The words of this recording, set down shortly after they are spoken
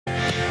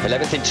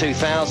11th in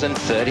 2000,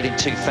 3rd in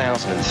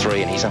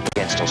 2003, and he's up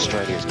against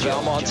Australia's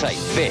Belmonte,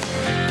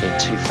 5th in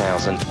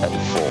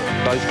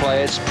 2004. Both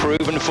players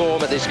proven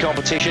form at this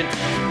competition.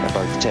 They're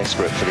both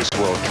desperate for this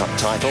World Cup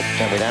title,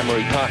 and with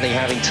Anne-Marie Putney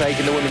having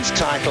taken the women's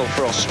title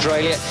for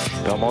Australia,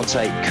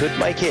 Belmonte could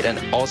make it an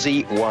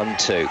Aussie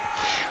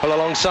 1-2. Well,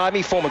 alongside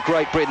me, former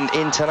Great Britain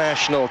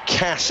international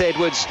Cass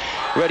Edwards,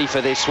 ready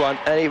for this one,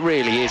 and it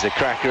really is a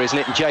cracker, isn't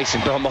it? And Jason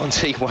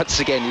Belmonte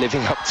once again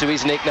living up to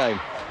his nickname.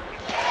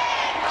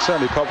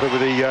 Certainly popular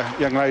with the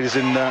young ladies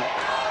in the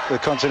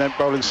Continent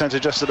Bowling Centre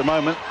just at the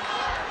moment.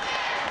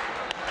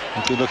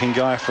 A good-looking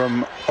guy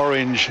from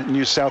Orange,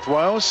 New South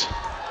Wales.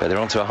 But they're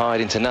on to a hide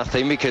into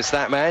nothing, because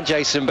that man,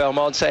 Jason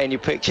Belmonte, in your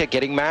picture,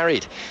 getting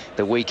married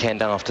the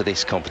weekend after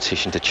this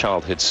competition to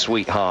childhood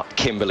sweetheart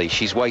Kimberly.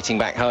 She's waiting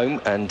back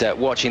home and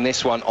watching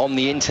this one on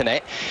the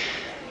internet.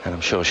 And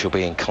I'm sure she'll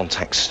be in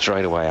contact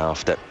straight away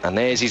after. And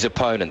there's his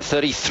opponent,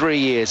 33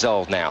 years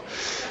old now.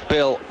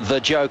 Bill the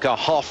Joker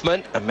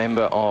Hoffman, a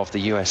member of the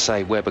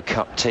USA Weber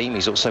Cup team.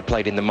 He's also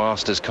played in the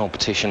Masters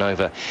competition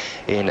over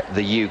in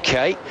the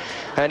UK.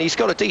 And he's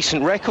got a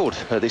decent record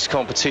at this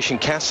competition,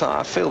 Cass.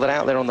 I feel that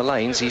out there on the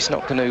lanes, he's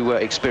not going to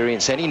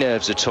experience any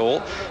nerves at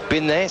all.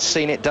 Been there,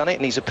 seen it, done it,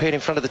 and he's appeared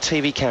in front of the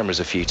TV cameras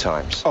a few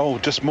times. Oh,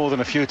 just more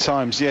than a few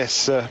times,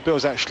 yes.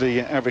 Bill's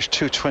actually averaged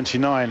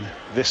 229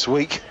 this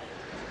week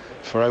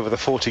for over the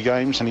 40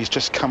 games, and he's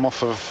just come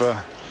off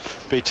of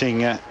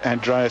beating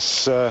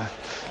Andreas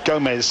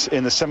Gomez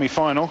in the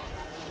semi-final.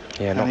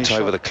 Yeah, knocked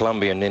over the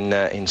Colombian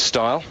in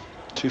style.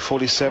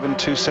 247,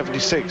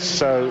 276.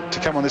 So to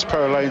come on this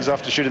pro lanes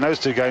after shooting those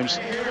two games,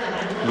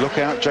 look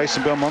out,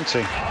 Jason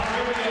Belmonte.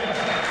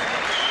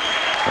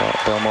 Well,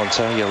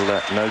 Belmonte,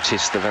 you'll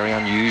notice the very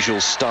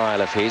unusual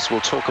style of his. We'll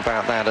talk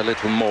about that a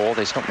little more.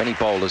 There's not many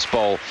bowlers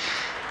bowl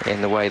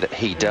in the way that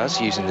he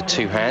does, using the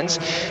two hands.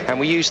 And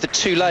we use the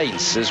two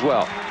lanes as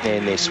well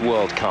in this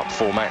World Cup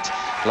format,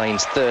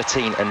 lanes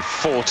 13 and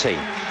 14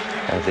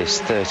 of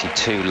this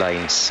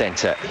 32-lane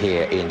centre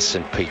here in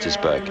St.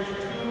 Petersburg.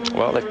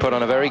 Well, they've put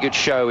on a very good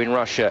show in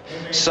Russia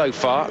so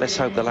far. Let's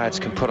hope the lads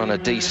can put on a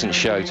decent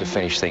show to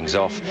finish things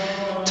off.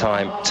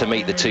 Time to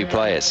meet the two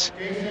players.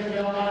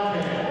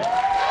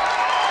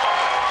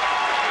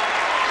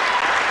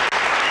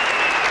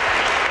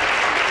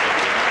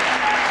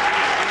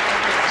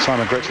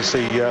 Simon, great to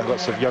see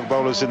lots of young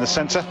bowlers in the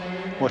centre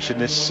watching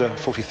this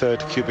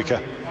 43rd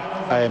Kubica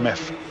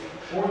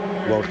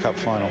AMF World Cup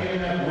final.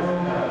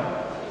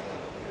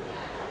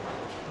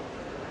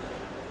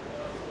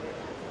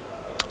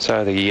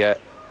 So the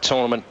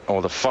tournament,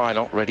 or the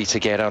final, ready to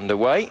get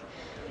underway.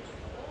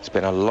 It's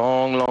been a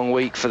long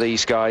week for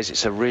these guys.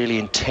 It's a really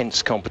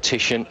intense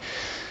competition.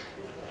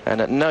 And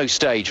at no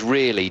stage,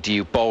 really, do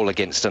you bowl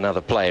against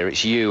another player.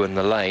 It's you and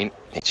the lane.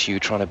 It's you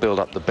trying to build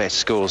up the best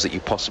scores that you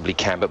possibly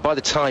can. But by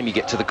the time you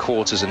get to the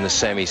quarters and the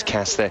semis,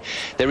 Cass,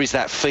 there is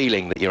that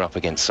feeling that you're up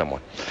against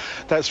someone.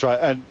 That's right.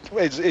 And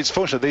it's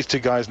fortunate these two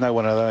guys know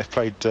one another. They've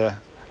played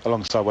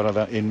alongside one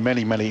another in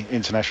many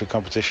international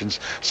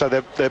competitions. So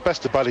they're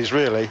best of buddies,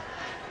 really.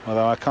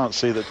 Although I can't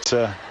see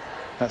that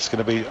that's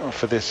going to be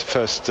for this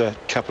first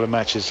couple of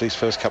matches, these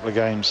first couple of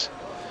games.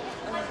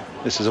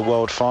 This is a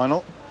world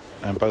final,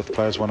 and both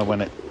players want to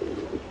win it.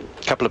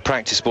 A couple of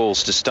practice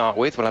balls to start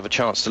with. We'll have a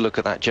chance to look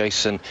at that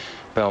Jason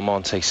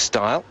Belmonte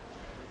style.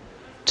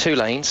 Two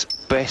lanes,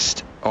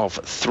 best of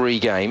 3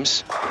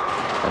 games.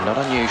 And not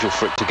unusual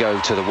for it to go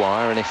to the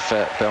wire. And if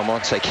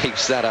Belmonte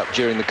keeps that up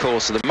during the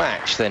course of the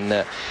match,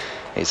 then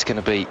it's going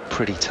to be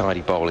pretty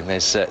tidy bowling.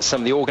 There's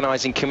some of the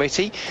organising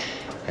committee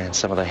and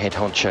some of the head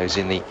honchos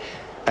in the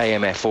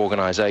AMF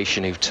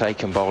organisation who've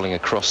taken bowling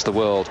across the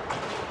world.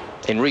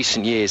 In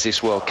recent years,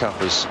 this World Cup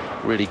has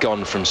really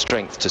gone from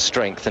strength to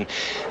strength, and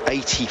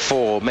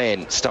 84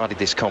 men started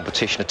this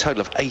competition, a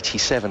total of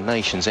 87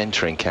 nations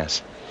entering,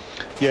 Cass.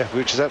 Yeah,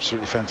 which is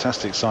absolutely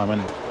fantastic,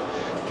 Simon.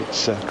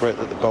 It's great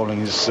that the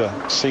bowling is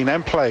seen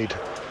and played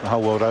the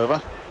whole world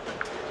over.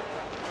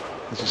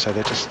 As you say,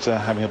 they're just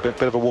having a bit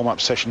of a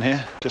warm-up session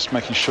here, just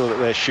making sure that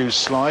their shoes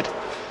slide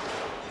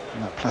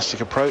in that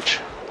plastic approach.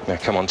 Now,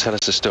 come on, tell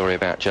us a story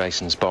about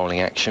Jason's bowling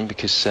action,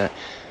 because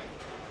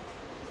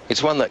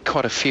it's one that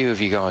quite a few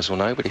of you guys will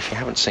know, but if you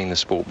haven't seen the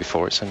sport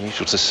before, it's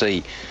unusual to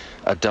see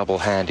a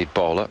double-handed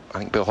bowler. I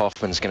think Bill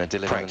Hoffman's going to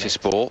deliver practice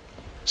ball,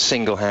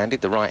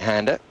 single-handed, the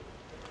right-hander.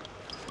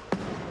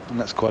 And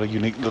that's quite a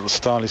unique little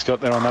style he's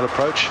got there on that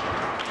approach.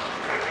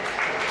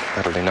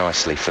 That'll do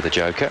nicely for the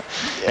Joker.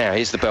 Now,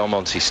 here's the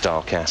Belmonte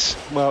style, Cass.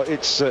 Well,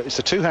 it's a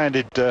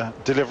two-handed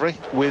delivery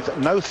with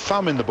no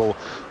thumb in the ball.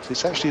 So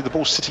it's actually the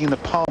ball sitting in the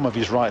palm of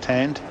his right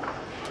hand,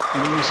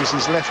 and he uses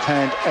his left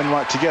hand and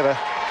right together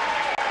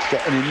to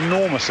get an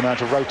enormous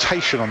amount of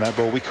rotation on that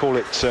ball. We call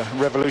it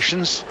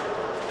revolutions.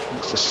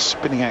 It's a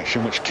spinning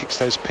action which kicks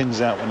those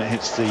pins out when it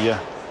hits the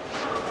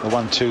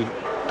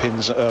 1-2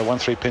 pins,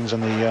 1-3 pins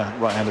on the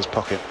right-hander's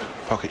pocket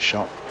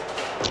shot.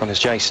 And as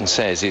Jason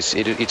says,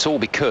 it's all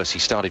because he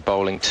started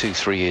bowling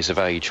 2-3 years of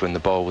age when the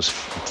ball was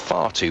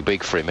far too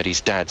big for him at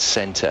his dad's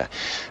centre,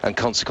 and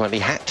consequently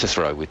had to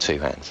throw with 2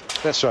 hands.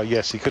 That's right,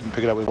 yes, he couldn't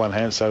pick it up with 1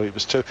 hand, so it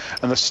was 2.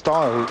 And the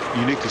style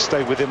uniquely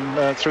stayed with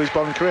him through his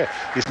bowling career.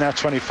 He's now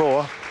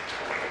 24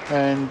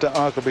 and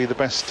arguably the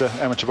best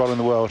amateur bowler in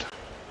the world.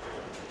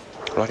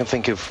 Well, I can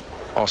think of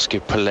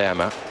Oscar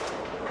Palermo,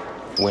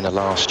 winner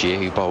last year,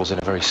 who bowls in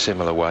a very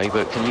similar way,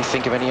 but can you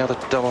think of any other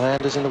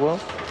double-handers in the world?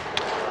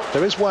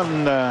 There is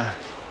one guy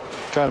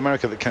in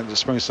America that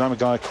springs to mind, a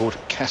guy called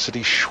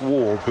Cassidy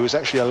Schwab, who is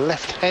actually a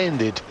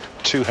left-handed,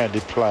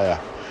 2-handed player.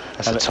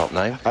 That's a top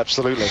name.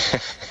 Absolutely.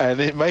 And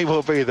it may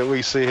well be that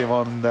we see him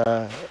on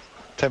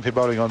 10-pin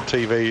bowling on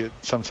TV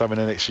sometime in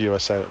the next year or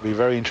so. It'll be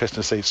very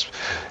interesting to see.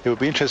 It would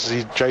be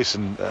interesting to see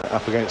Jason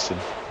up against him.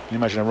 Can you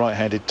imagine a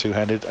right-handed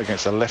 2-handed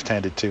against a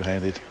left-handed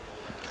 2-handed?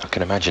 I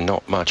can imagine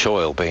not much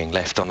oil being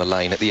left on the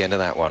lane at the end of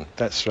that one.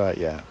 That's right,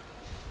 yeah.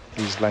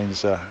 These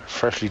lanes are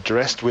freshly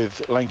dressed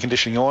with lane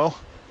conditioning oil,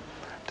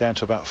 down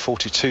to about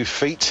 42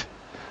 feet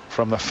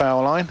from the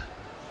foul line.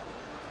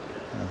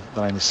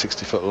 The lane is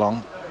 60 foot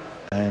long,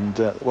 and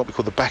what we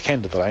call the back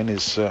end of the lane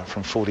is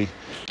from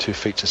 42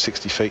 feet to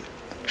 60 feet.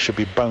 Should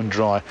be bone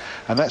dry,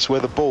 and that's where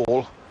the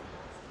ball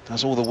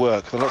does all the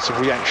work. There's lots of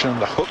reaction,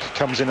 and the hook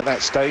comes in at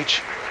that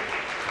stage.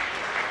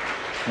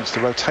 It's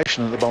the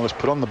rotation that the bowlers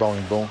put on the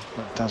bowling ball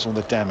that does all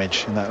the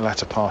damage in that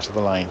latter part of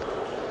the lane.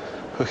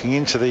 Hooking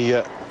into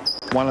the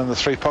 1 and the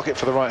 3 pocket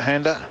for the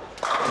right-hander.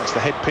 That's the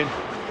head pin,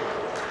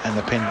 and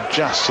the pin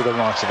just to the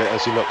right of it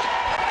as you look.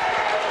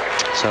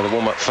 So the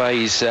warm-up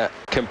phase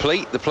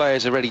complete. The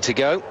players are ready to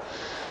go.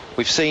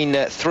 We've seen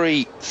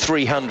 3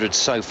 300s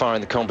so far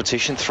in the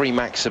competition, 3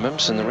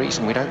 maximums, and the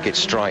reason we don't get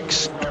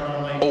strikes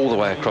all the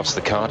way across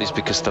the card is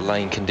because the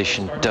lane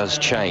condition does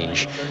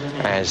change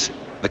as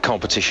the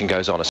competition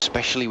goes on,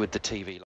 especially with the TV.